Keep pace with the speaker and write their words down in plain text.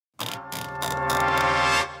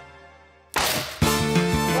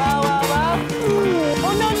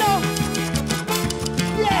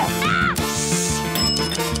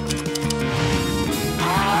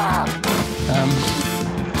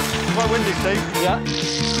Yeah.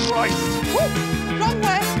 Christ. Woo! Wrong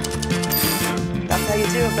way. That's how you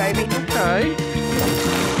do it, baby. Okay.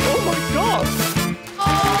 Oh, my God.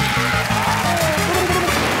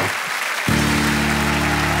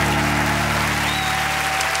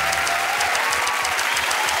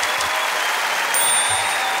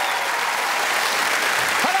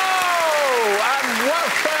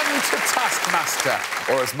 To Taskmaster,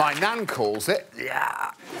 or as my nan calls it,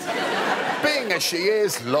 yeah. Being as she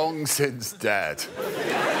is, long since dead.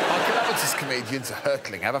 Our calamitous comedians are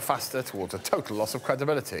hurtling ever faster towards a total loss of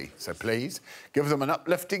credibility. So please, give them an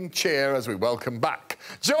uplifting cheer as we welcome back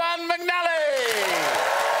Joanne McNally,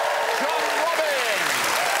 John Robin,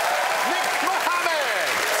 Nick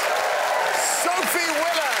Mohammed, Sophie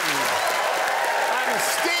Willan, and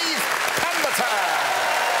Steve Pemberton.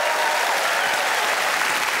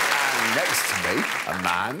 Next to me, a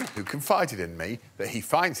man who confided in me that he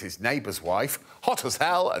finds his neighbour's wife hot as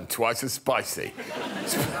hell and twice as spicy.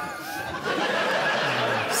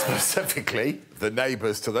 Specifically, the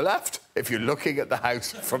neighbours to the left, if you're looking at the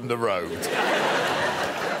house from the road. Little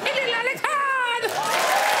Alex Horne!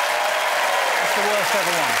 That's the worst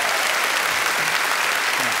ever one.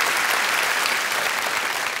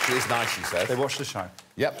 She is nice, she said. They watch the show.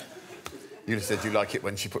 Yep. You just said you like it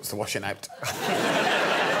when she puts the washing out.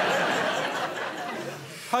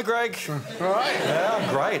 Hi, Greg. All right. Yeah, I'm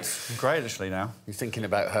great. I'm great, actually, now. You thinking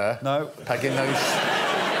about her? No. Pegging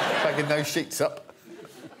those sheets up?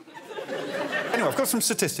 Anyway, I've got some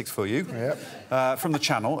statistics for you. Yep. From the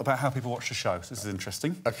channel about how people watch the show. So this is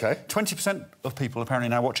interesting. OK. 20% of people apparently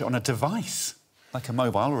now watch it on a device, like a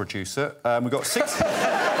mobile or a juicer. We've got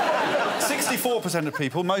 64% of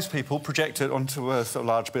people, most people, project it onto a sort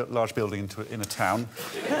of large building in a town,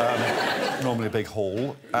 normally a big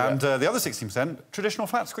hall. And the other 16%, traditional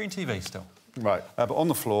flat-screen TV still. Right. But on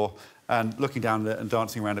the floor and looking down it and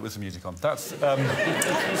dancing around it with some music on. That's some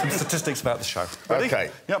statistics about the show. Ready? OK.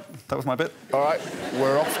 Yep, that was my bit. All right,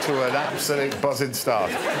 we're off to an absolute buzzing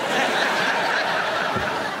start.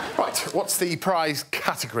 Right, what's the prize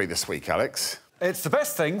category this week, Alex? It's the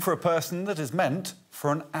best thing for a person that is meant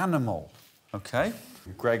for an animal. OK?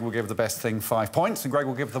 Greg will give the best thing 5 points, and Greg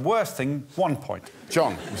will give the worst thing 1 point.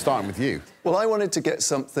 John, I'm starting with you. Well, I wanted to get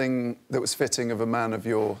something that was fitting of a man of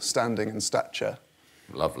your standing and stature.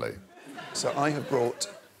 Lovely. So I have brought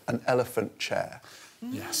an elephant chair.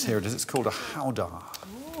 Yes, here it is. It's called a howdah.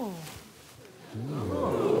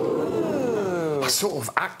 I sort of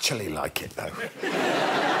actually like it, though.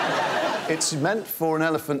 It's meant for an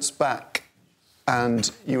elephant's back, and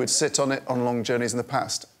you would sit on it on long journeys in the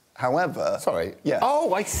past. However... Sorry? Yeah.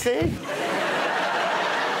 Oh, I see.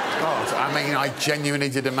 God, I mean, I genuinely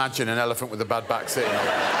did imagine an elephant with a bad back sitting on it.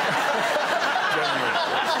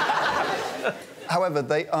 Genuinely. However,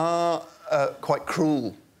 they are quite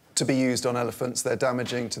cruel to be used on elephants. They're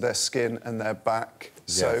damaging to their skin and their back.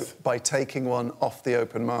 Yes. So by taking one off the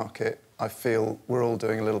open market, I feel we're all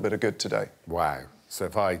doing a little bit of good today. Wow. So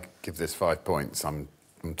if I give this 5 points, I'm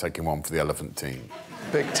taking one for the elephant team.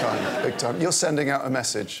 Big time, big time. You're sending out a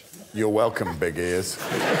message. You're welcome, big ears.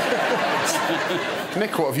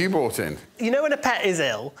 Nick, what have you brought in? You know when a pet is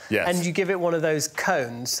ill Yes. and you give it one of those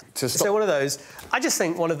cones? To stop... So one of those, I just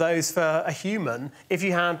think one of those for a human, if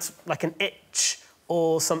you had, like, an itch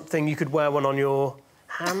or something, you could wear one on your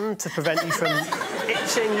hand to prevent you from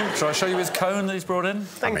itching. Shall I show you his cone that he's brought in?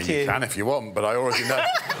 Thank you. You can if you want, but I already know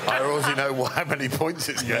how many points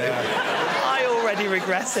it's getting. I already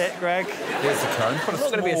regret it, Greg. Here's the cone. It's not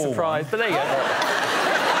going to be a surprise, but there you go.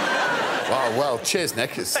 Wow, well, cheers,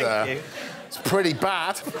 Nick. It's pretty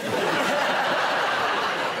bad.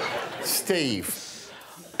 Steve.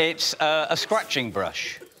 It's a scratching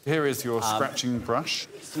brush. Here is your scratching brush.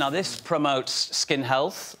 Now, this promotes skin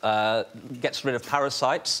health, gets rid of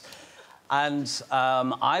parasites, and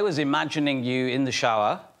I was imagining you in the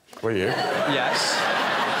shower. Were you? Yes.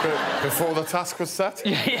 Before the task was set?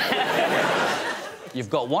 Yeah. You've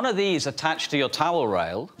got one of these attached to your towel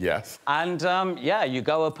rail. Yes. And, yeah, you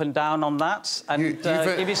go up and down on that and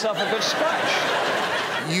give yourself a good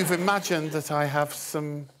scratch. You've imagined that I have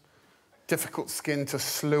some difficult skin to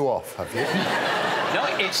slew off, have you? No,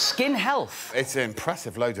 it's skin health. It's an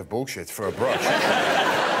impressive load of bullshit for a brush.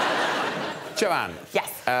 Joanne.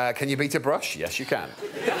 Yes. Can you beat a brush? Yes, you can.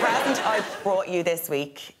 The present I brought you this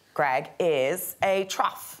week, Greg, is a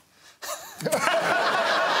trough.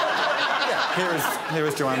 Here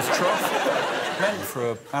is Joanne's trough. Meant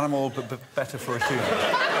for an animal, but better for a human.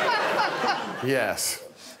 Yes.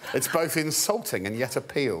 It's both insulting and yet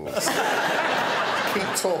appeals.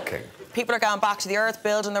 Keep talking. People are going back to the earth,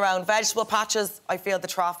 building their own vegetable patches. I feel the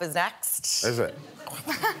trough is next. Is it?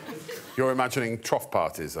 You're imagining trough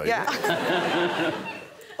parties, are you? Yeah.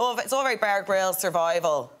 Oh, it's all very Bear Grylls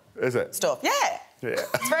survival. Is it? Stuff. Yeah. Yeah.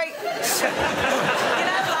 It's very... You know,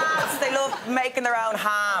 lads, they love making their own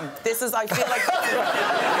ham. This is, I feel like...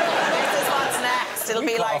 This is what's next. It'll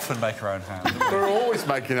be like... often make our own ham. We're always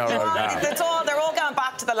making our own ham. They're all going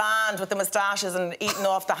back to the land with the moustaches and eating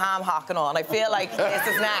off the ham hock and all, and I feel like this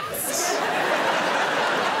is next.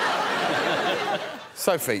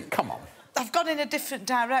 Sophie, come on. I've gone in a different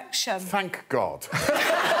direction. Thank God.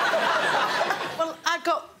 Well, I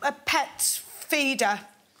got a pet feeder.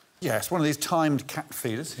 Yes, one of these timed cat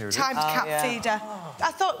feeders. Here it is. Timed cat feeder.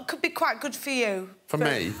 I thought it could be quite good for you. For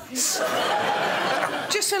me?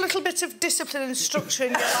 Just a little bit of discipline and structure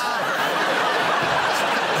in your life.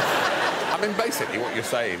 I mean, basically, what you're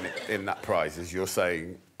saying in that prize is you're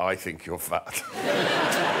saying, I think you're fat.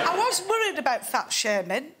 I was worried about fat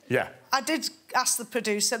shaming. Yeah. I did ask the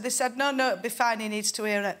producer. They said, no, it'll be fine, he needs to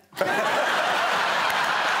hear it.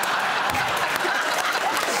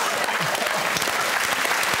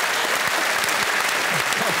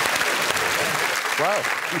 Well,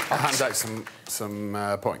 I'll hand out some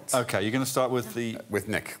points. OK, you're going to start with the... With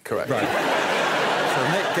Nick, correct. Right. So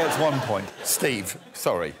Nick gets 1 point. Steve,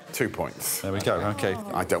 sorry, 2 points. There we go, OK.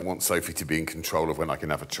 I don't want Sophie to be in control of when I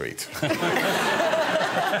can have a treat.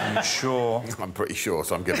 Are you sure? I'm pretty sure,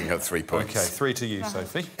 so I'm giving her 3 points. OK, 3 to you,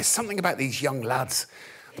 Sophie. There's something about these young lads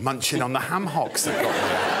munching on the ham hocks they've got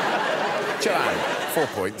there. Joanne, 4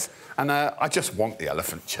 points. And I just want the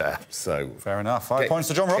elephant chair, so... Fair enough. 5 points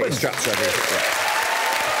to John Robbins. Straps ready. Yeah.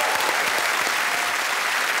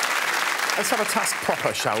 Let's have a task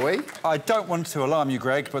proper, shall we? I don't want to alarm you,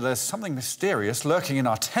 Greg, but there's something mysterious lurking in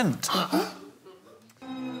our tent.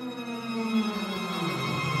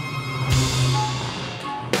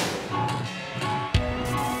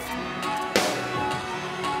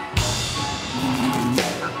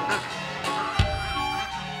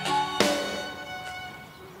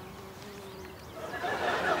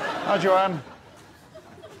 Hi, Joanne.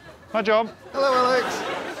 Hi, John. Hello, Alex.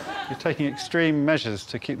 You're taking extreme measures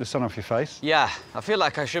to keep the sun off your face. Yeah, I feel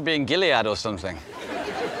like I should be in Gilead or something.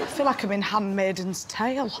 I feel like I'm in Handmaiden's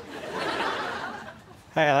Tale.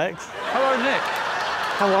 Hey, Alex. Hello, Nick.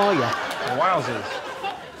 How are you? Wowzers.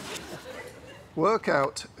 Work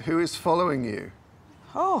out who is following you.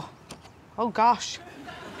 Oh gosh.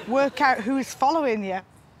 Work out who is following you.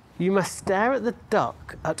 You must stare at the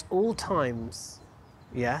duck at all times.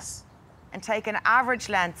 Yes? And take an average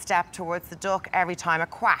length step towards the duck every time it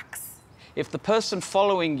quacks. If the person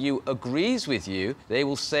following you agrees with you, they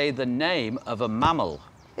will say the name of a mammal.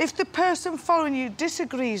 If the person following you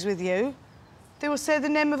disagrees with you, they will say the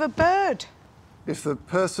name of a bird. If the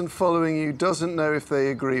person following you doesn't know if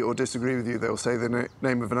they agree or disagree with you, they'll say the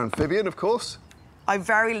name of an amphibian, of course. I've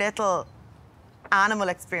very little animal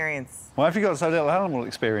experience. Why have you got so little animal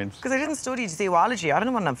experience? Because I didn't study zoology. I don't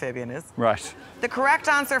know what an amphibian is. Right. The correct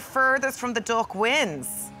answer furthest from the duck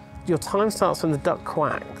wins. Your time starts when the duck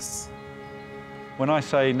quacks. When I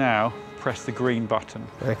say now, press the green button.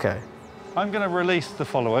 OK. I'm going to release the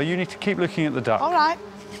follower. You need to keep looking at the duck. All right.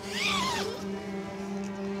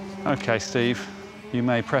 OK, Steve. You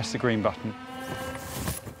may press the green button.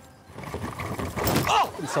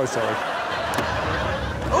 Oh! I'm so sorry.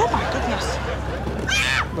 Oh, my goodness.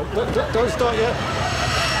 Don't start yet.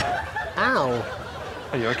 Ow.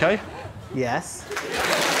 Are you OK? Yes.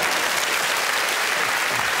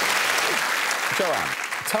 Joanne,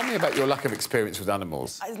 tell me about your lack of experience with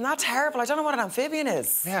animals. Isn't that terrible? I don't know what an amphibian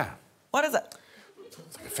is. Yeah. What is it?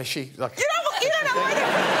 It's like a fishy, like... You don't know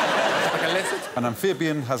either. like a lizard. An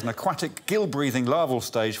amphibian has an aquatic, gill-breathing larval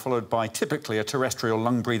stage followed by typically a terrestrial,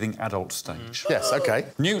 lung-breathing adult stage. Yes, OK.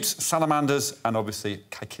 Newts, salamanders and obviously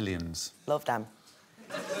caecilians. Love them.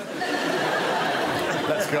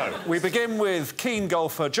 Let's go. We begin with keen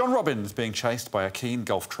golfer John Robbins being chased by a keen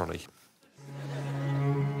golf trolley.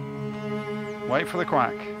 Wait for the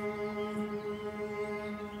quack.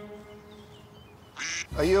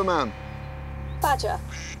 Are you a man? Badger.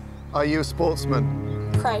 Are you a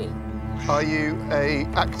sportsman? Crane. Are you a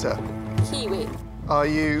actor? Kiwi. Are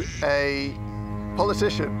you a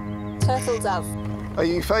politician? Turtle dove. Are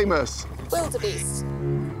you famous? Wildebeest.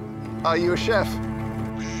 Are you a chef?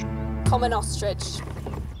 Common ostrich.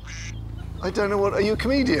 I don't know what... Are you a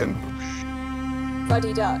comedian?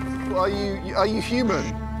 Ruddy duck. Are you human?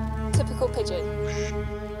 Typical pigeon.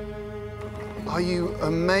 Are you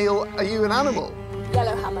a male? Are you an animal?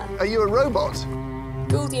 Yellowhammer. Are you a robot?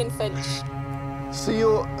 Gouldian finch. So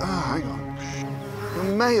you're... hang on.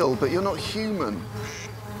 You're male, but you're not human.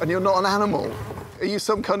 And you're not an animal. Are you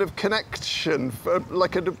some kind of connection?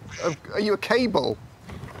 Like are you a cable?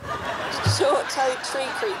 Short-toed tree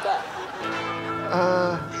creeper.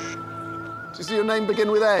 Does your name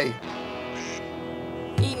begin with A?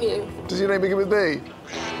 Emu. Does your name begin with B?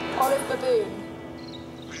 Olive baboon.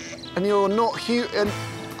 And you're not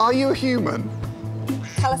are you a human?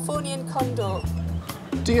 Californian condor.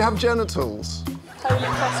 Do you have genitals? Holy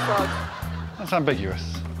cross frog. That's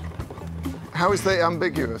ambiguous. How is that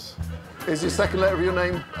ambiguous? Is your second letter of your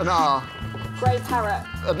name an R? Grey parrot.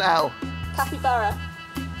 An L? Capybara.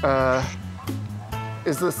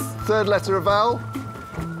 Is the third letter a vowel?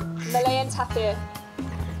 Malayan tapir.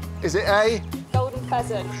 Is it A? Golden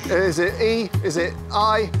pheasant. Is it E? Is it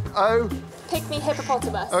I? O? Pygmy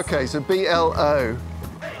hippopotamus. OK, so B-L-O.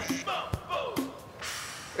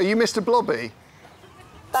 Are you Mr. Blobby?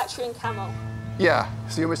 Bactrian camel. Yeah,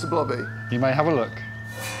 so you're Mr. Blobby. You may have a look.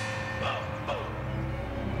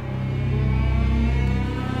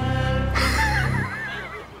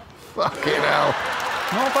 Fucking hell.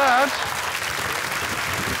 Not bad.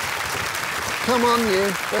 Come on,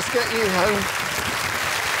 you. Let's get you home.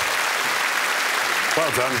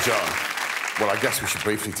 Well done, John. Well, I guess we should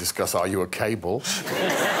briefly discuss, are you a cable?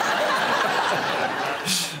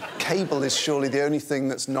 Cable is surely the only thing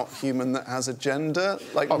that's not human that has a gender,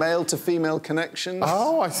 like male to female connections.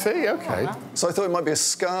 Oh, I see, OK. So I thought it might be a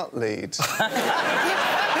SCART lead.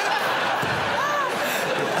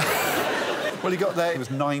 Well, he got there. He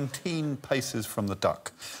was 19 paces from the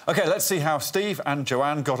duck. OK, let's see how Steve and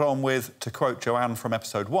Joanne got on with, to quote Joanne from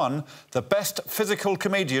episode 1, the best physical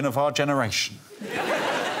comedian of our generation.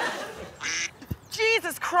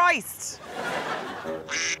 Jesus Christ!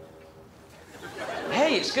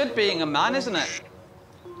 Hey, it's good being a man, isn't it?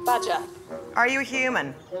 Badger. Are you a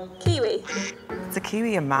human? Kiwi. Is a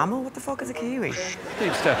kiwi a mammal? What the fuck is a kiwi?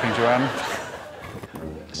 Keep stepping, Joanne.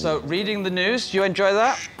 So, reading the news, do you enjoy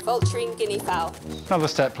that? Vulturine guinea fowl. Another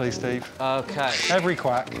step, please, Steve. OK. Every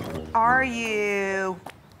quack. Are you...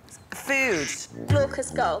 food? Glaucous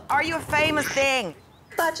gull. Are you a famous thing?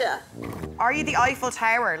 Badger. Are you the Eiffel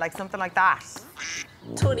Tower, like something like that?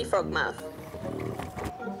 Tawny frogmouth.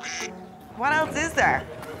 What else is there?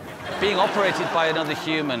 Being operated by another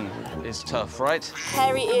human is tough, right?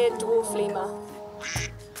 Hairy-eared dwarf lemur.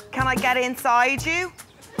 Can I get inside you?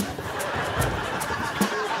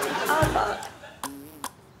 Aardvark.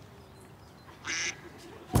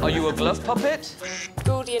 Are you a glove puppet?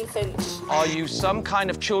 Gouldian finch. Are you some kind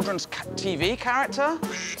of children's TV character?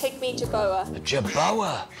 Pygmy jerboa. A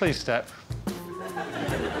jerboa. Please step.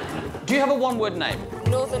 Do you have a one-word name?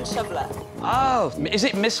 Northern shoveler. Oh, is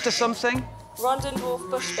it Mr. something? Rondon dwarf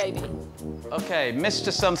bush baby. OK,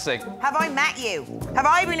 Mr. something. Have I met you? Have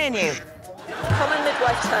I been in you? Common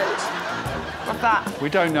midwife toad. What's that? We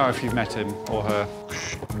don't know if you've met him or her.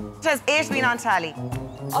 Has it been on telly?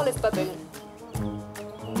 Olive baboon.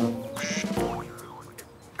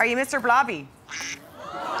 Are you Mr. Blobby?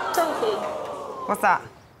 Donkey. What's that?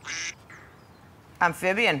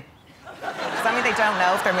 Amphibian. Does that mean they don't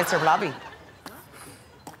know if they're Mr. Blobby?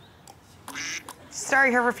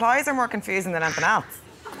 Sorry, her replies are more confusing than anything else.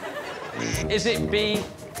 Is it B,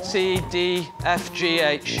 C, D, F, G,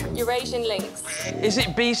 H? Eurasian lynx. Is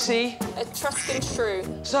it B, C? Etruscan shrew.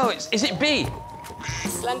 So, is it B?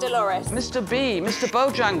 Slender loris. Mr. B, Mr.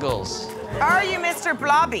 Bojangles. Are you Mr.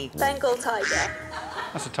 Blobby? Bengal tiger.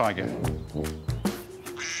 That's a tiger.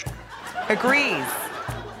 Agrees.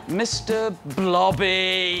 Mr.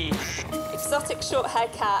 Blobby. Exotic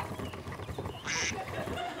short-haired cat.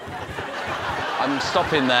 I'm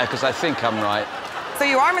stopping there because I think I'm right. So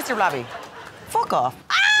you are Mr. Blobby? Fuck off.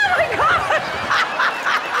 Oh, my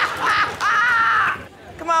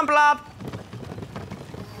God! Come on, Blob.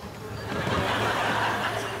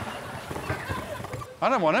 I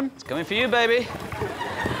don't want him. It's coming for you, baby.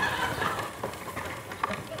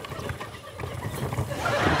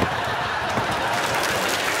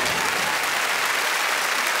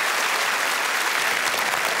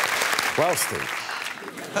 Well, Steve,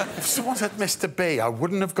 if someone said Mr. B, I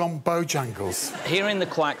wouldn't have gone Bojangles. Hearing the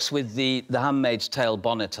quacks with the Handmaid's Tale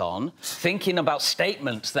bonnet on, thinking about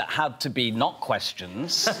statements that had to be not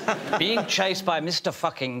questions, being chased by Mr.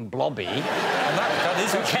 fucking Blobby, That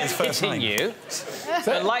is who actually his kept first hitting name. you.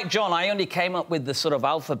 But like John, I only came up with the sort of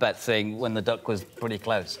alphabet thing when the duck was pretty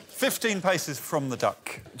close. 15 paces from the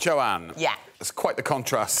duck. Joanne. Yeah. It's quite the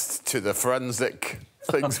contrast to the forensic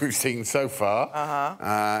things we've seen so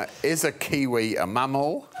far. Is a kiwi a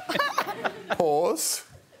mammal? Pause.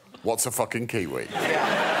 What's a fucking kiwi?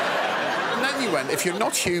 And then you went, if you're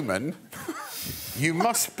not human, you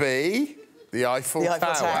must be the Eiffel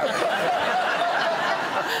Tower.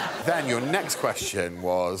 Then your next question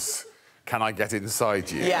was, can I get inside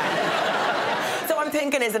you? Yeah. So what I'm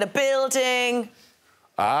thinking, is it a building?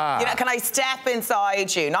 Ah. You know, can I step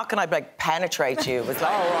inside you? Not can I, like, penetrate you. It was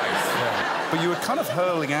like... Oh, right. Yeah. But you were kind of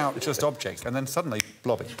hurling out just objects, and then suddenly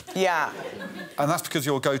blobby. Yeah. And that's because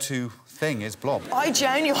your go-to thing is Blob. I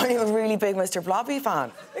genuinely am a really big Mr. Blobby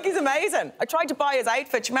fan. I think he's amazing. I tried to buy his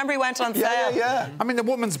outfit. Do you remember he went on sale? Yeah. I mean, the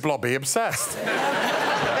woman's blobby obsessed.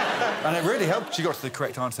 And it really helped. She got to the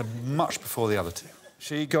correct answer much before the other two.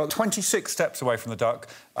 She got 26 steps away from the duck,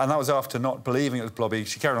 and that was after not believing it was blobby.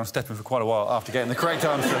 She carried on stepping for quite a while after getting the correct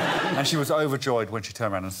answer, and she was overjoyed when she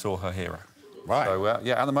turned around and saw her hero. Right. So,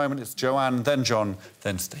 yeah, at the moment, it's Joanne, then John,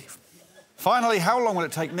 then Steve. Finally, how long will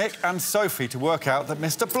it take Nick and Sophie to work out that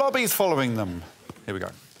Mr. Blobby's following them? Here we go.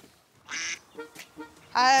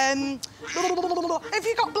 Have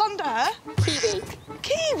you got blonde hair? Kiwi.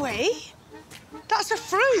 Kiwi? That's a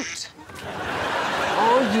fruit.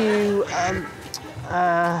 Are you,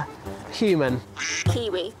 human?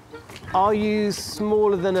 Kiwi. Are you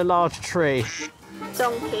smaller than a large tree?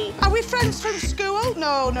 Donkey. Are we friends from school?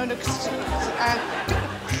 No.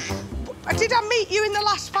 Did I meet you in the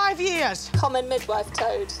last 5 years? Common midwife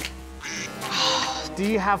toad. Do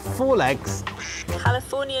you have 4 legs?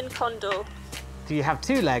 Californian condor. Do you have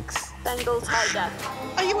 2 legs? Bengal tiger.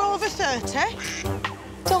 Are you over 30?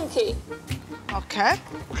 Donkey. OK.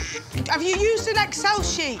 Have you used an Excel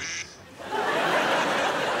sheet?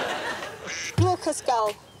 Walker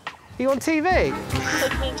skull. Are you on TV?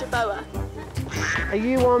 Pygmy jerboa. Are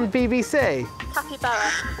you on BBC?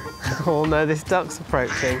 Capybara. Oh, no, this duck's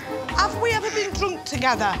approaching. Have we ever been drunk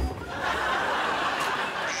together?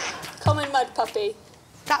 Common mud puppy.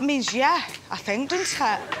 That means yeah, I think, doesn't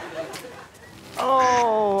it?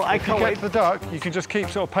 Oh, I If you can't get wait. to the duck, you can just keep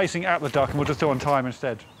sort of pacing at the duck and we'll just do it on time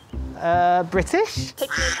instead. British?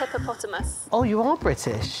 Pygmy hippopotamus. Oh, you are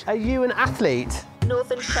British. Are you an athlete?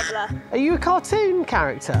 Northern shoveler. Are you a cartoon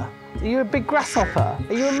character? Are you a big grasshopper?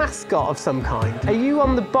 Are you a mascot of some kind? Are you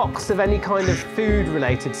on the box of any kind of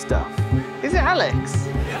food-related stuff? Is it Alex?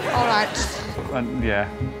 All right. And yeah,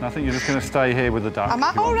 I think you're just going to stay here with the duck. Am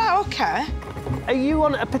I? All right, OK. Are you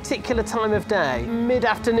on a particular time of day?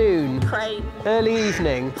 Mid-afternoon? Crane. Early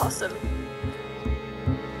evening? Possum.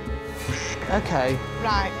 OK.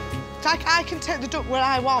 Right. So I can take the duck where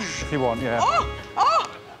I want. If you want, yeah. Oh!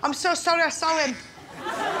 I'm so sorry, I saw him.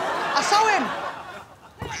 I saw him.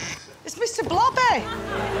 It's Mr. Blobby.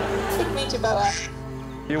 Pygmy jerboa.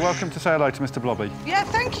 You're welcome to say hello to Mr. Blobby. Yeah,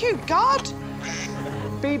 thank you, God.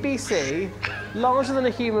 BBC, larger than a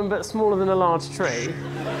human but smaller than a large tree,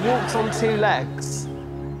 walks on 2 legs.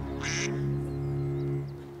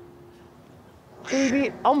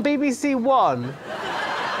 On BBC One.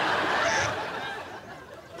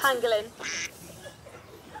 Pangolin.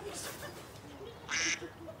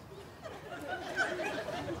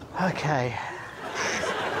 OK.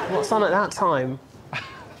 What's on at that time?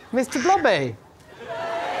 Mr. Blobby.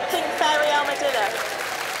 Pink fairy armadillo.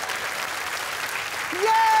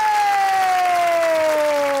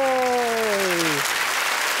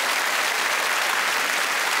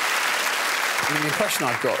 The impression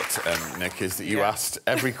I've got, Nick, is that you asked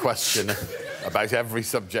every question about every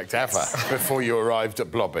subject ever before you arrived at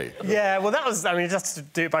Blobby. Yeah, well, that was, I mean, just to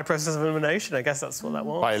do it by process of elimination, I guess that's what that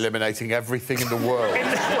was. By eliminating everything in the world.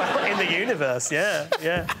 in the universe, yeah.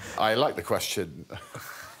 I like the question,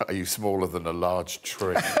 are you smaller than a large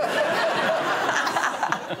tree?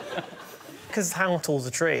 Because how tall's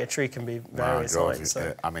a tree? A tree can be various heights.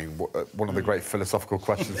 So. I mean, one of the great philosophical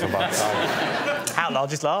questions of our time. How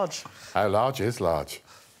large is large? How large is large?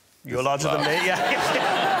 You're larger than me, yeah.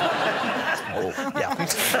 Yeah.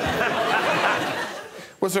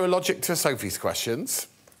 Was there a logic to Sophie's questions?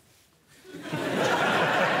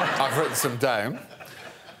 I've written some down.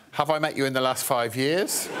 Have I met you in the last 5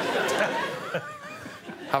 years?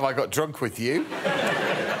 Have I got drunk with you?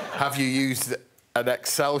 Have you used an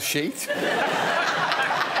Excel sheet?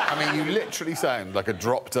 I mean, you literally sound like a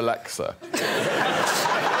dropped Alexa.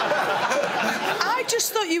 I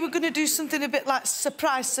just thought you were going to do something a bit like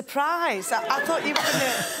surprise, surprise. I thought you were going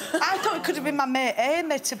to... I thought it could have been my mate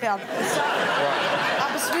Amy, to be honest. Right.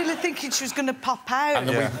 I was really thinking she was going to pop out. And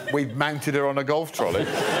then we mounted her on a golf trolley.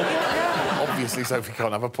 Obviously, Sophie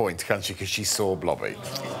can't have a point, can she? Because she saw Blobby.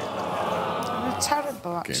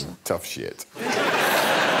 Terrible, actually. Tough shit. Would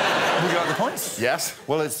you like the points? Yes.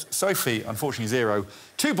 Well, it's Sophie, unfortunately, 0.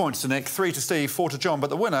 2 points to Nick, 3 to Steve, 4 to John, but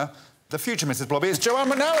the winner, the future Mrs. Blobby, is Joanne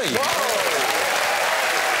McNally.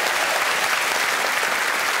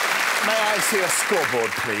 May I see a scoreboard,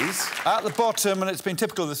 please? At the bottom, and it's been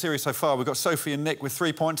typical of the series so far, we've got Sophie and Nick with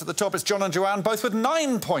 3 points. At the top, it's John and Joanne, both with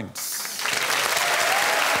 9 points.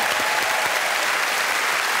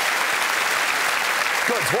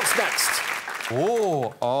 Good, what's next?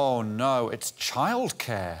 Oh, no, it's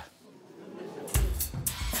childcare.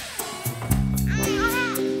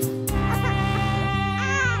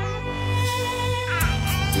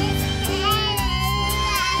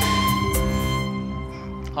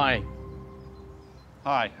 Hi.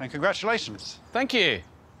 Hi, and congratulations. Thank you.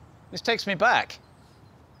 This takes me back.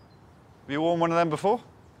 Have you worn one of them before?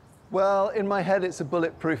 Well, in my head, it's a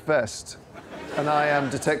bulletproof vest. And I am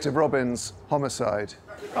Detective Robbins, homicide.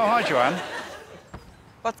 Oh, hi, Joanne.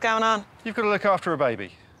 What's going on? You've got to look after a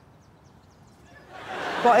baby.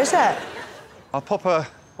 What is it? I'll pop her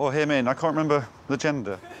or him in. I can't remember the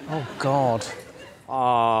gender. Oh, God.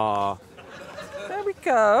 Ah. There we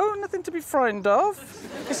go. Nothing to be frightened of.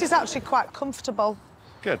 This is actually quite comfortable.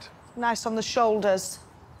 Good. Nice on the shoulders.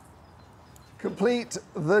 Complete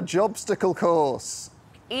the Jobstacle course.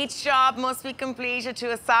 Each job must be completed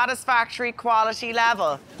to a satisfactory quality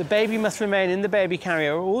level. The baby must remain in the baby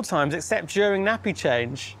carrier at all times, except during nappy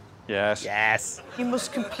change. Yes. Yes. You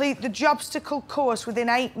must complete the Jobstacle course within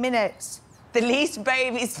 8 minutes. The least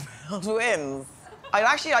baby spilled wins. I'd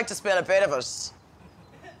actually like to spill a bit of it.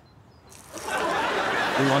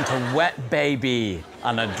 We want a wet baby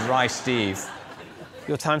and a dry Steve.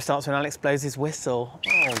 Your time starts when Alex blows his whistle.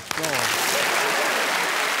 Oh, God.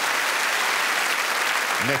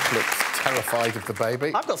 Nick looks terrified of the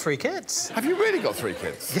baby. I've got 3 kids. Have you really got 3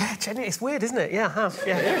 kids? Yeah, Jenny, it's weird, isn't it? Yeah, I have.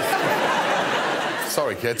 Yeah.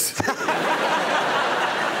 Sorry, kids.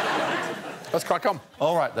 Let's crack on.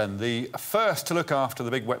 All right, then. The first to look after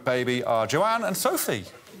the big wet baby are Joanne and Sophie.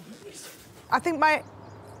 I think my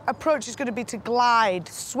approach is going to be to glide,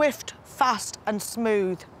 swift, fast and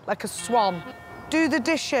smooth, like a swan. Do the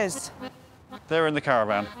dishes. They're in the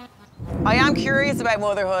caravan. I am curious about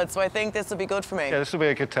motherhood, so I think this will be good for me. Yeah, this will be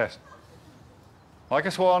a good test. Like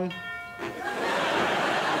a swan.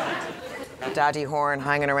 Daddy Horne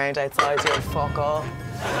hanging around outside doing fuck all.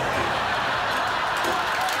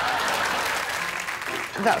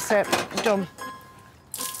 That's it. Done.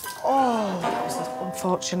 Oh, this is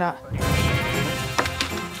unfortunate.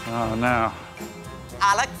 Oh, now.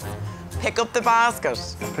 Alex, pick up the basket.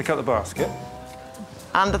 Pick up the basket.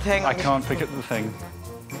 And the thing. I can't pick up the thing.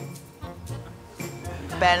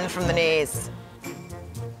 Bend from the knees.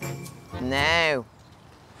 Now.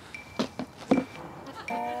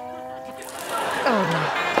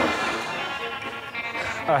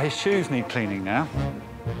 His shoes need cleaning now.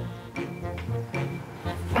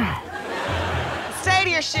 Stay to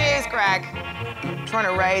your shoes, Greg. I'm trying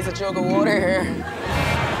to raise a jug of water here.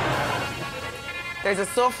 There's a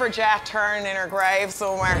suffragette turning in her grave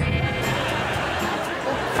somewhere.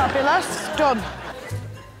 Fabulous. Done.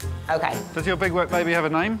 OK. Does your big wet baby have a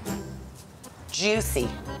name? Juicy.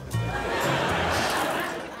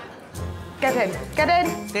 Get in. Get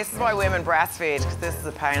in. This is why women breastfeed, because this is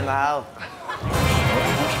a pain in the hell.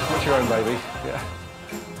 What's your own baby? Yeah.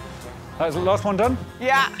 That's the last one done?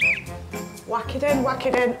 Yeah. Whack it in, whack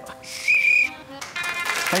it in.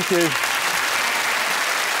 Thank you.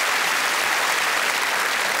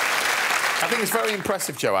 I think it's very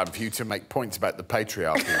impressive, Joanne, for you to make points about the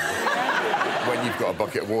patriarchy when you've got a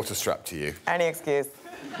bucket of water strapped to you. Any excuse.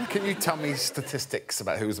 Can you tell me statistics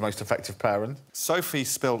about who was the most effective parent? Sophie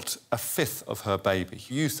spilt a fifth of her baby.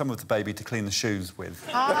 Used some of the baby to clean the shoes with.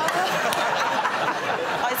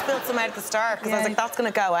 I spilled some out at the start, because I was like, that's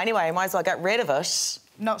going to go anyway. I might as well get rid of it.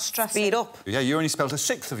 Not stressing. Speed up. Yeah, you only spilt a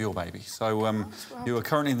sixth of your baby, so you are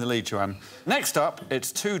currently in the lead, Joanne. Next up,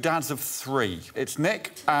 it's 2 dads of 3. It's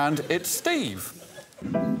Nick and it's Steve.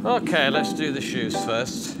 OK, let's do the shoes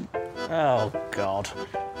first. Oh, God.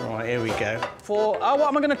 Right, here we go. What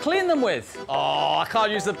am I going to clean them with? Oh, I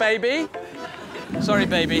can't use the baby. Sorry,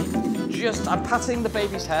 baby. I'm patting the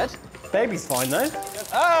baby's head. Baby's fine, though.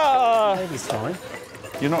 Ah! Baby's fine.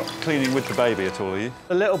 You're not cleaning with the baby at all, are you?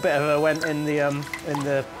 A little bit of her went in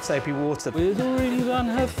the soapy water. With rings on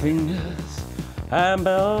her fingers and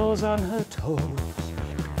bells on her toes.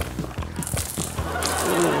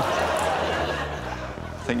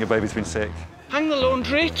 I think your baby's been sick. Hang the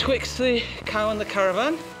laundry twixt the cow and the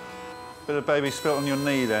caravan. Bit of baby spilt on your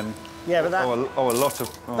knee, then. Yeah, but that... Oh, a lot of...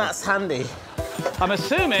 Oh. That's handy. I'm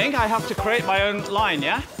assuming I have to create my own line,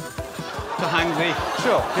 yeah? To hang the...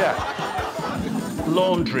 Sure, yeah.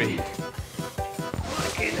 Laundry.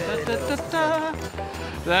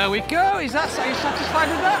 There we go. Are you satisfied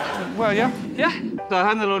with that? Well, yeah. Yeah. So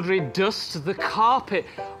hang the laundry, dust the carpet.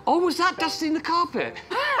 Oh, was that dusting the carpet?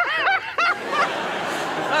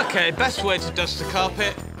 OK, best way to dust the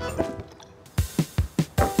carpet.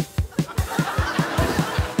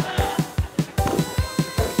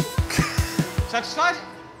 Satisfied?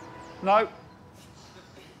 No.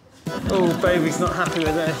 Oh, baby's not happy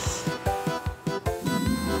with this.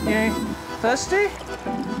 You thirsty?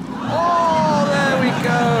 Oh, there we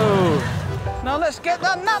go. Now let's get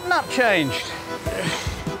that nap changed.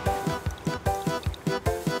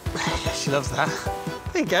 She loves that.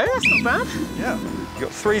 There you go, that's not bad. Yeah. You've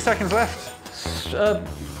got 3 seconds left.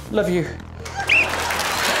 Love you.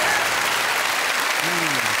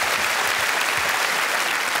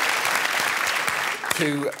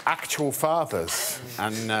 Two actual fathers,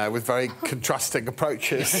 and with very contrasting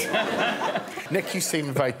approaches. Nick, you seem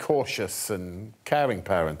a very cautious and caring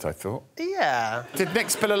parent, I thought. Yeah. Did Nick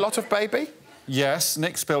spill a lot of baby? Yes,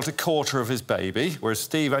 Nick spilt a quarter of his baby, whereas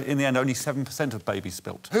Steve, in the end, only 7% of baby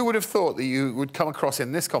spilt. Who would have thought that you would come across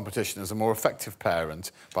in this competition as a more effective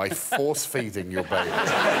parent by force-feeding your baby?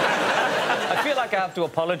 I feel like I have to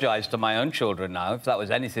apologise to my own children now, if that was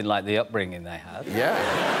anything like the upbringing they had. Yeah.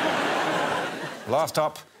 Last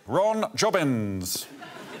up, Ron Jobbins.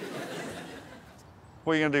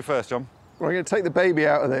 What are you going to do first, John? Well, I'm going to take the baby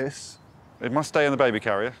out of this. It must stay in the baby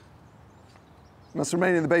carrier. It must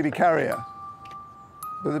remain in the baby carrier.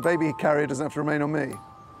 But the baby carrier doesn't have to remain on me.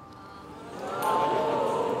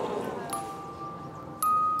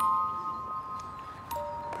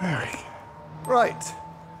 Right.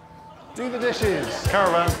 Do the dishes.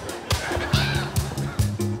 Caravan.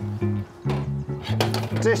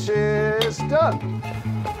 Dishes done.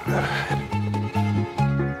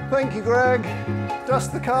 Thank you, Greg.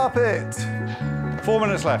 Dust the carpet. 4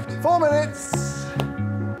 minutes left. 4 minutes.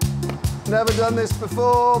 Never done this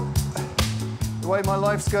before. The way my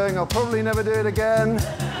life's going, I'll probably never do it again.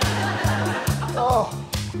 Oh.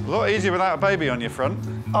 A lot easier without a baby on your front.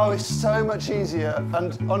 Oh, it's so much easier.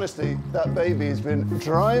 And honestly, that baby's been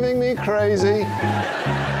driving me crazy.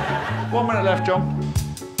 1 minute left, John.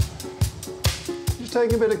 Just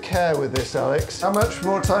taking a bit of care with this, Alex. How much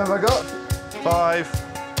more time have I got? 5,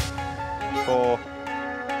 4,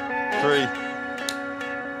 3,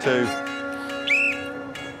 2.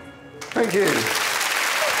 Thank you.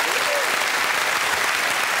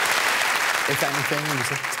 If anything, he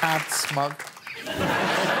was a tad smug.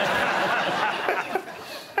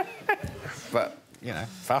 But, you know,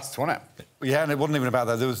 fast, wasn't it? Yeah, and it wasn't even about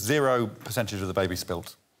that. There was 0% of the baby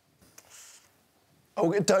spilt.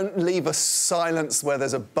 Oh, don't leave a silence where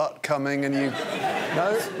there's a butt coming and you...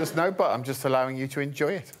 No, there's no but. I'm just allowing you to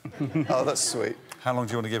enjoy it. Oh, that's sweet. How long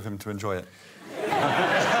do you want to give him to enjoy it?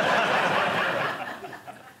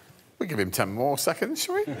 We'll give him 10 more seconds,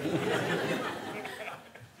 shall we?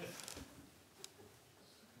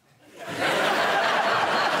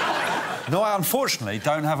 No, I unfortunately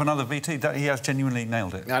don't have another VT. He has genuinely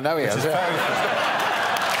nailed it. I know he has.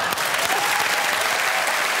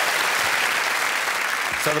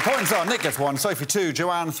 So the points are Nick gets 1, Sophie 2,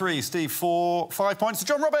 Joanne 3, Steve 4, 5 points to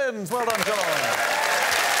John Robbins. Well done, John.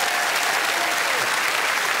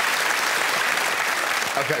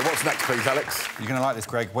 OK, what's next, please, Alex? You're going to like this,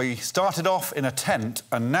 Greg. We started off in a tent,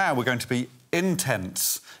 and now we're going to be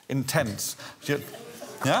intense. Intense.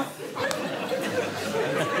 Yeah?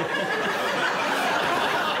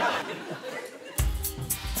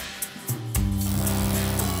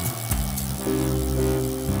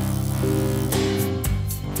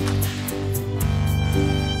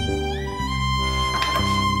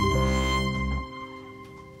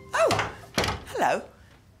 Hello.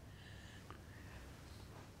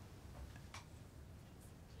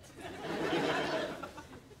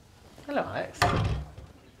 Hello, Alex.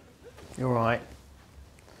 You all right?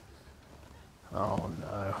 Oh,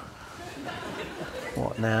 no.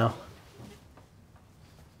 What now?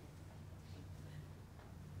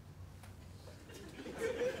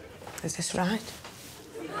 Is this right?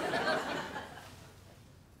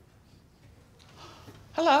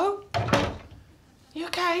 Hello? You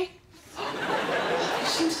okay? Have you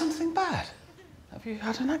seen something bad? Have you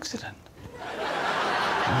had an accident?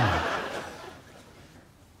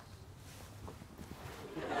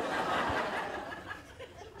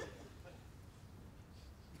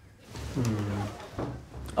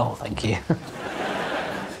 Oh, thank you.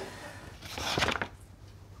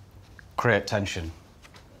 Create tension.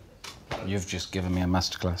 You've just given me a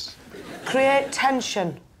masterclass. Create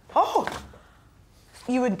tension. Oh,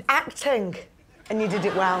 you were acting and you did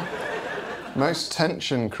it well. Most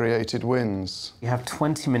tension created wins. You have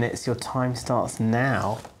 20 minutes. Your time starts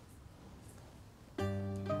now.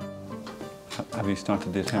 Have you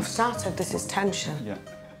started the I've attempt? started. This is tension. Yeah.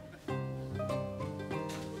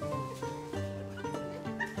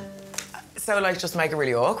 So, like, just make it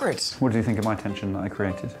really awkward. What do you think of my tension that I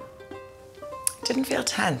created? Didn't feel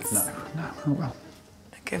tense. No. Oh, well.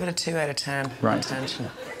 Give it a 2 out of 10. Right. Tension.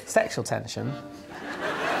 Sexual tension.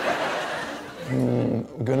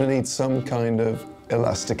 We're going to need some kind of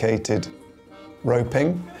elasticated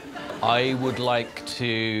roping. I would like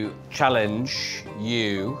to challenge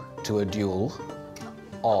you to a duel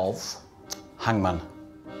of hangman.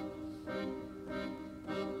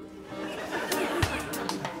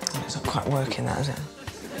 It's not quite working, that, is it?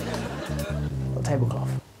 Got a tablecloth.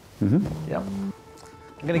 Mm-hmm. Yep.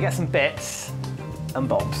 I'm going to get some bits and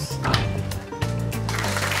bobs.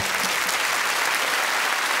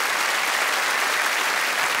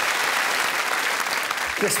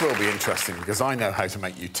 This will be interesting because I know how to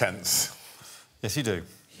make you tense. Yes, you do.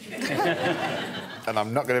 And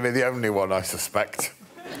I'm not going to be the only one, I suspect.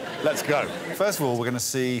 Let's go. First of all, we're going to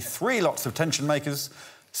see 3 lots of tension makers: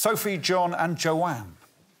 Sophie, John and Joanne.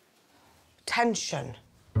 Tension.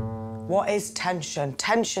 What is tension?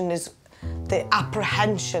 Tension is the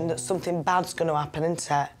apprehension that something bad's going to happen,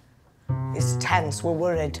 isn't it? It's tense, we're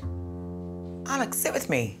worried. Alex, sit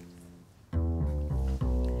with me.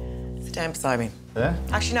 Sit down beside me. Yeah?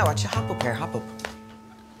 Actually, no, hop up here, hop up.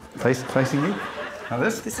 Facing you? Now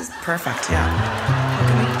this? This is perfect,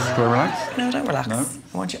 yeah. Do I relax? No, don't relax. No.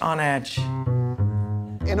 I want you on edge.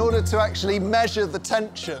 In order to actually measure the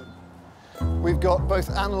tension, we've got both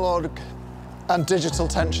analogue and digital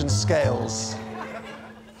tension scales.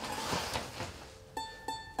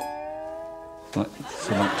 So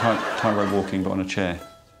like tightrope walking, but on a chair.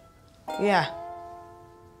 Yeah.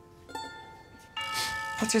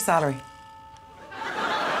 What's your salary?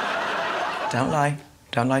 Don't lie.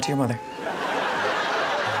 Don't lie to your mother.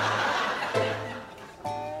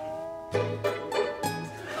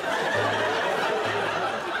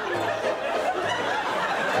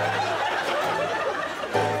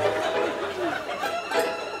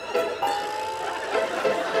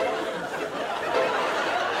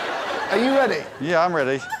 Are you ready? Yeah, I'm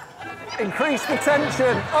ready. Increase the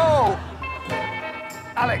tension. Oh!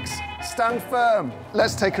 Alex, stand firm.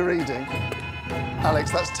 Let's take a reading.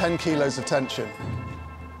 Alex, that's 10 kilos of tension.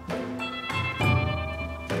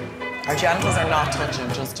 Our genitals are not touching,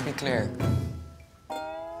 just to be clear.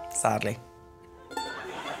 Sadly.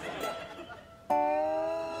 Can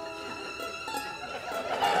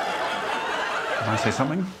I say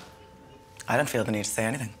something? I don't feel the need to say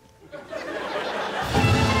anything.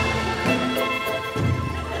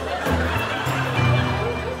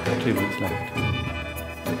 2 minutes left.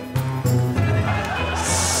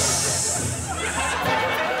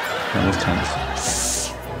 That was tense.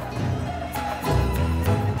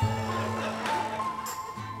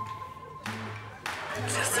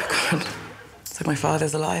 Feels so good. It's like my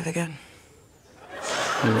father's alive again.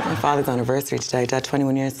 My father's anniversary today, dead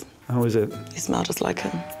 21 years. How is it? You smell just like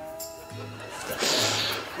him.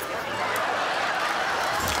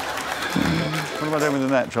 What am I doing with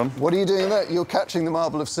the net, John? What are you doing there? You're catching the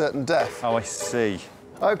marble of certain death. Oh, I see.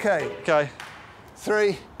 OK. OK.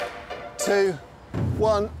 3, 2,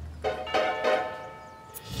 1.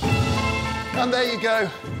 And there you go.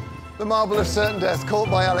 The marble of certain death, caught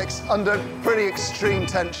by Alex under pretty extreme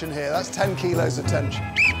tension here. That's 10 kilos of tension.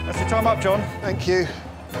 That's your time up, John. Thank you.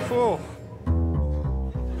 4.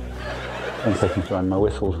 10 seconds to end. My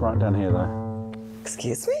whistle's right down here, though.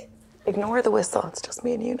 Excuse me? Ignore the whistle. It's just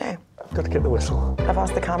me and you now. I've got to get the whistle. I've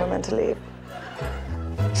asked the cameraman to leave.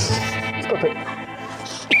 Stop it.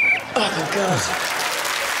 Oh, my God.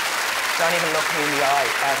 Don't even look me in the eye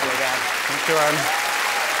ever again. Thanks, Joanne.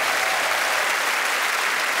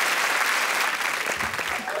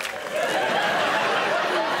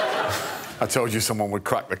 I told you someone would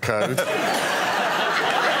crack the code.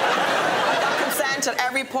 Consent at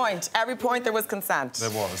every point. Every point there was consent. There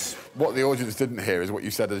was. What the audience didn't hear is what you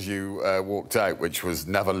said as you walked out, which was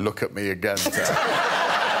never look at me again.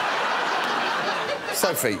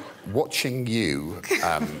 Sophie, watching you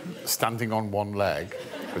standing on one leg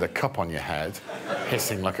with a cup on your head,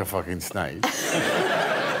 hissing like a fucking snake,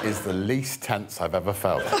 is the least tense I've ever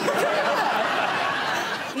felt.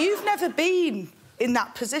 You've never been in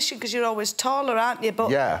that position because you're always taller, aren't you?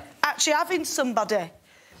 But yeah. Actually having somebody...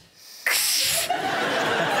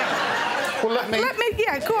 Well, let me...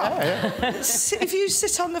 Yeah, go on. Yeah. If you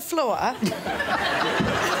sit on the floor...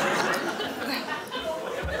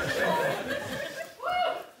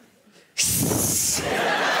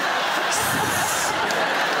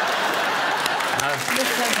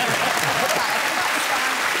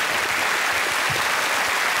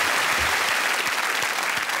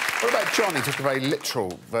 What about John? He took a very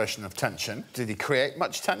literal version of tension. Did he create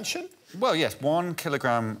much tension? Well, yes. 1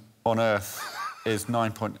 kilogram on Earth is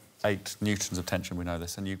 9.8 newtons of tension. We know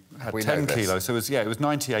this, and you had 10 kilos. So it was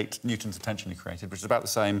 98 newtons of tension you created, which is about the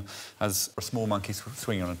same as a small monkey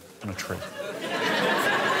swinging on a tree.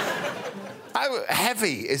 How How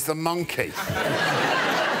heavy is the monkey?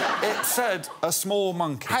 It said a small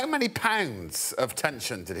monkey. How many pounds of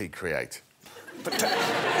tension did he create? But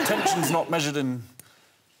tension's not measured in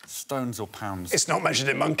stones or pounds. It's not measured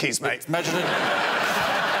in monkeys, mate. It's measured in...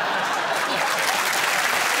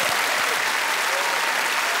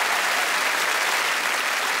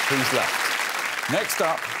 Who's left? Next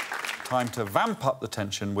up, time to vamp up the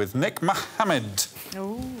tension with Nick Mohammed.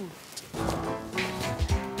 Ooh.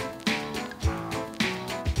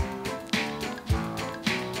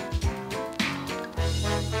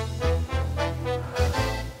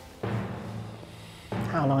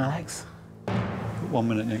 How long, Alex? 1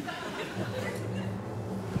 minute, Nick.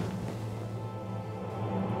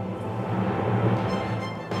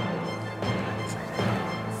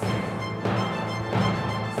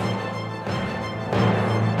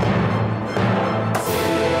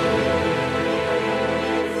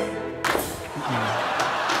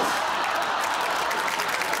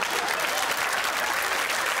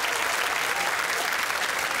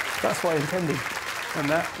 That's what I intended. And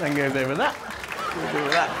that, then go there with that. We'll do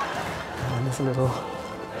with that. And there's a little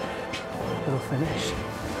finish.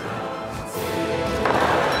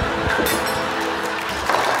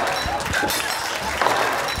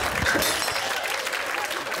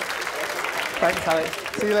 Thanks,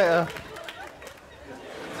 Alex. See you later.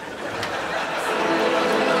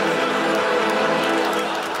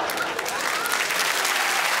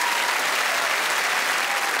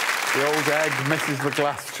 The old egg misses the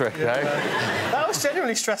glass trick, eh? That was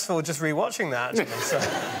genuinely stressful just rewatching that, actually. So.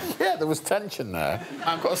 Yeah, there was tension there.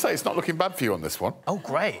 I've got to say, it's not looking bad for you on this one. Oh,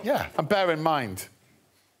 great. Yeah, and bear in mind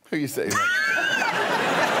who you're sitting next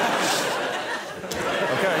to.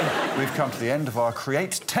 OK, we've come to the end of our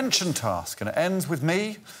Create Tension task, and it ends with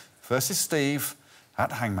me versus Steve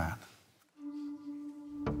at Hangman.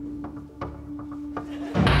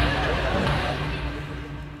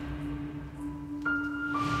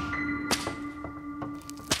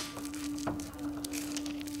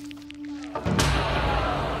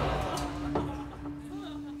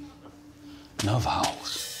 No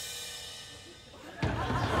vowels.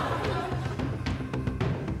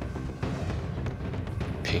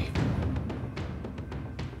 P.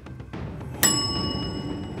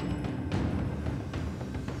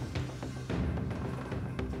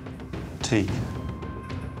 T.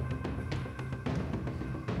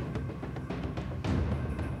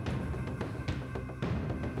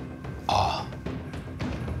 R.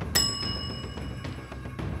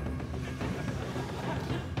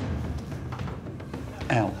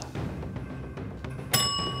 L.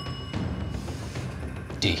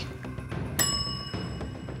 D.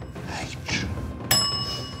 H.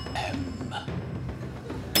 M.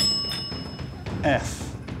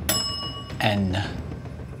 F. N.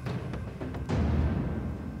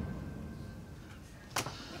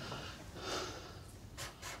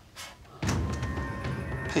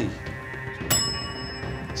 P.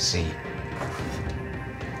 C.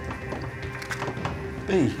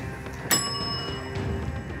 B.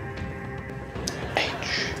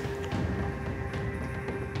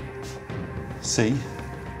 C.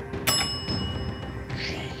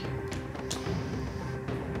 G.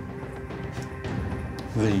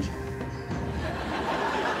 V.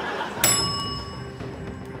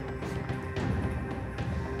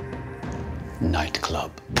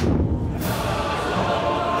 Nightclub.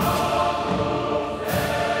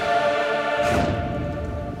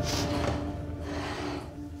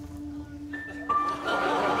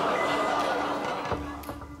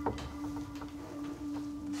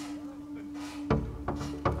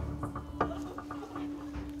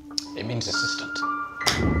 It means assistant.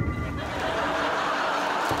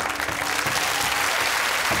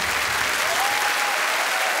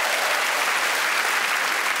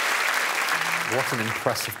 What an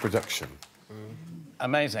impressive production.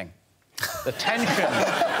 Amazing. The tension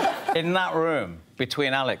in that room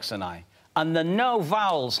between Alex and I, and the no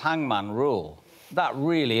vowels hangman rule, that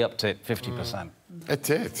really upped it 50%. It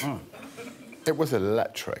did. It was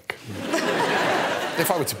electric. If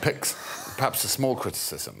I were to pick perhaps a small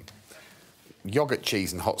criticism, yoghurt,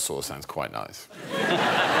 cheese and hot sauce sounds quite nice.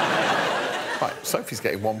 Right, Sophie's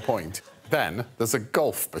getting 1 point. Then there's a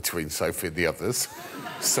gulf between Sophie and the others,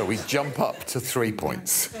 so we jump up to 3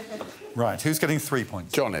 points. Right, who's getting 3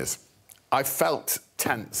 points? John is. I felt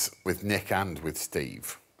tense with Nick and with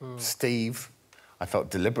Steve. Steve, I felt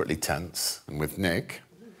deliberately tense, and with Nick,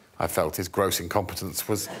 I felt his gross incompetence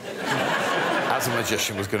was, as a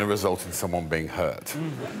magician, was going to result in someone being hurt.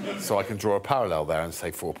 So I can draw a parallel there and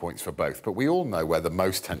say 4 points for both. But we all know where the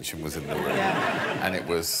most tension was in the room. And it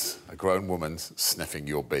was a grown woman sniffing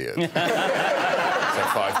your beard. So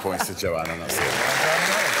 5 points to Joanne, and that's it.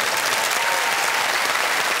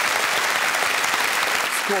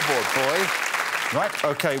 Scoreboard, boy. Right,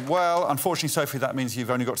 OK, well, unfortunately, Sophie, that means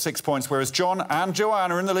you've only got 6 points, whereas John and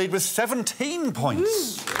Joanne are in the lead with 17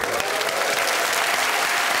 points. All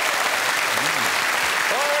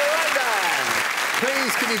right, then.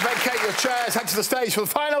 Please, can you vacate your chairs, head to the stage for the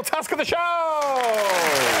final task of the show?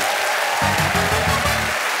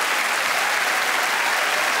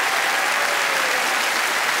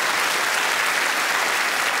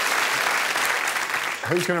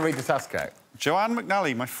 Who's going to read the task out? Joanne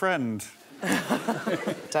McNally, my friend.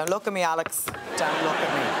 Don't look at me, Alex. Don't look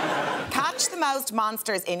at me. Catch the most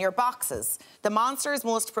monsters in your boxes. The monsters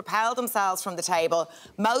must propel themselves from the table.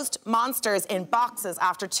 Most monsters in boxes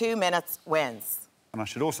after 2 minutes wins. And I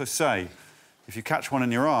should also say, if you catch one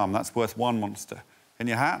in your arm, that's worth 1 monster. In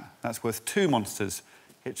your hat, that's worth 2 monsters.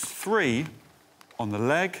 It's 3 on the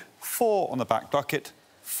leg, 4 on the back bucket,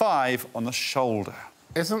 5 on the shoulder.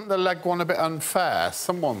 Isn't the leg one a bit unfair?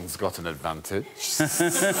 Someone's got an advantage.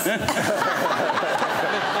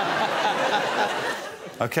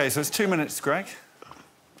 OK, so it's 2 minutes, Greg.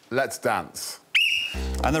 Let's dance.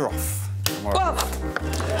 And they're off.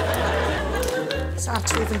 It's hard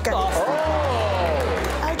to even get it.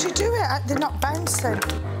 How do you do it? They're not bouncing.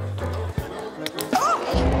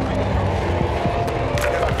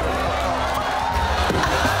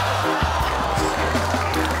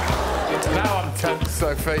 Now I'm tense,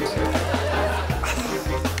 Sophie.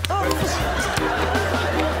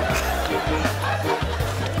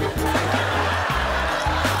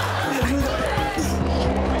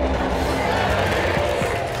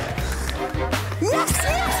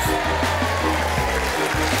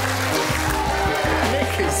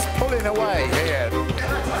 Nick is pulling away here.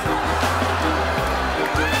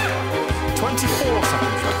 24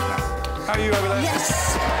 seconds left now. How are you over there?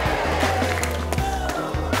 Yes!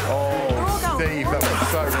 Steve, that was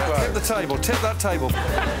so close. Tip the table, tip that table. Stop!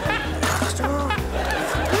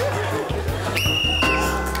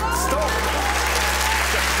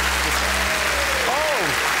 Oh!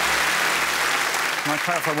 Can I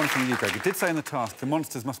clarify one thing with you, Greg? It did say in the task the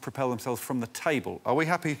monsters must propel themselves from the table. Are we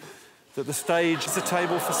happy that the stage is a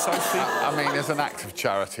table for Sophie? I mean, as an act of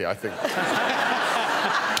charity, I think.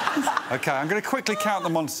 OK, I'm going to quickly count the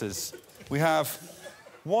monsters. We have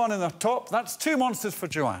 1 in the top. That's 2 monsters for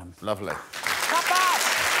Joanne. Lovely. Not bad.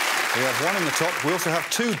 We have 1 in the top. We also have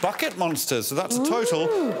 2 bucket monsters, so that's a total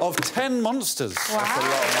of 10 monsters. Wow. That's a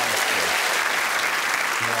lot of monsters.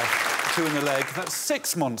 We have 2 in the leg. That's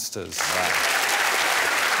 6 monsters. Wow.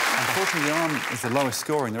 Unfortunately, the arm is the lowest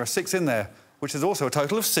scoring. There are 6 in there, which is also a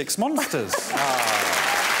total of 6 monsters.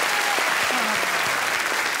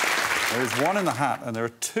 There is 1 in the hat and there are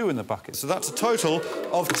 2 in the bucket. So that's a total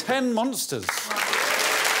of 10 monsters.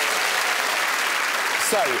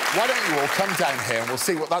 So, why don't you all come down here and we'll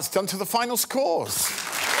see what that's done to the final scores.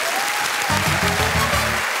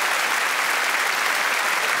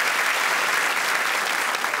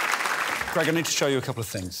 Greg, I need to show you a couple of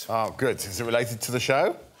things. Oh, good. Is it related to the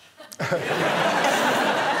show?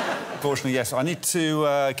 Unfortunately, yes. I need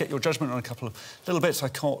to get your judgment on a couple of little bits I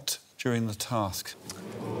caught during the task.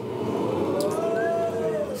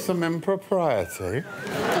 Some impropriety.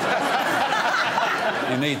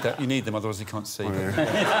 You need that. You need them, otherwise you can't see. Oh,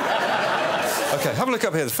 yeah. OK, have a look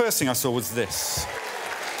up here. The first thing I saw was this.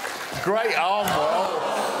 Great arm wall.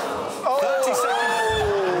 30 seconds.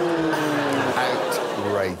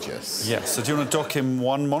 Outrageous. Yes, so do you want to dock him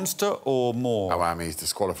 1 monster or more? Oh, he's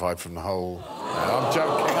disqualified from the whole... No, I'm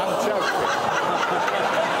joking, I'm joking.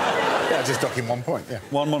 Yeah, just dock him 1 point, yeah.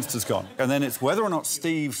 1 monster's gone. And then it's whether or not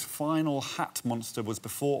Steve's final hat monster was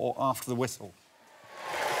before or after the whistle.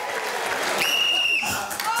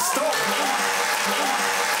 Stop!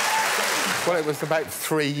 Well, it was about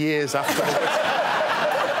 3 years after the whistle.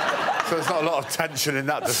 So there's not a lot of tension in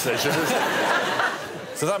that decision, is there?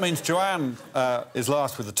 So that means Joanne is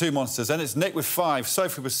last with the 2 monsters, then it's Nick with 5,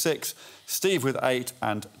 Sophie with 6, Steve with 8,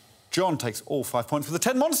 and John takes all 5 points for the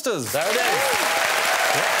 10 monsters. There it is. Yeah.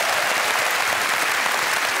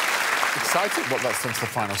 Excited what that's done to the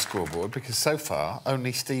final scoreboard, because so far,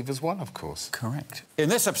 only Steve has won, of course. Correct. In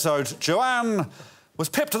this episode, Joanne was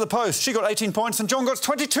pipped to the post. She got 18 points and John got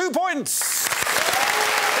 22 points.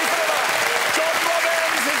 John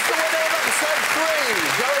Robbins is the winner of episode 3.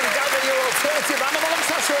 Go and gather your alternative animal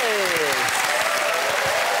accessories.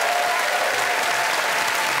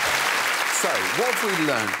 So, what have we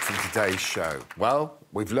learnt from today's show? Well,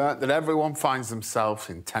 we've learnt that everyone finds themselves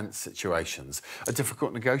in tense situations. A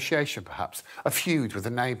difficult negotiation, perhaps. A feud with a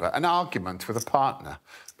neighbour. An argument with a partner.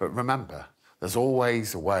 But remember, there's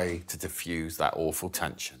always a way to diffuse that awful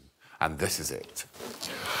tension. And this is it.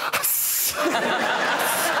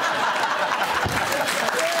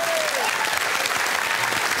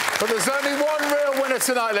 But there's only one real winner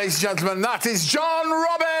tonight, ladies and gentlemen, and that is John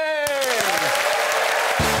Robbins!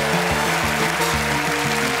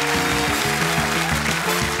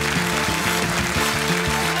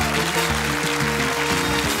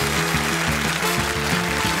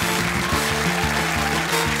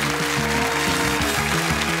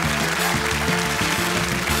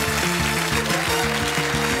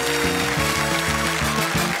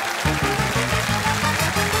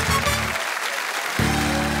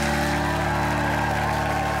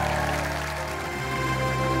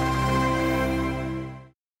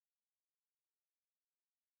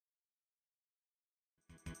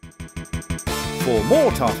 For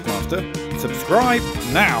more Taskmaster, subscribe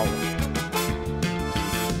now.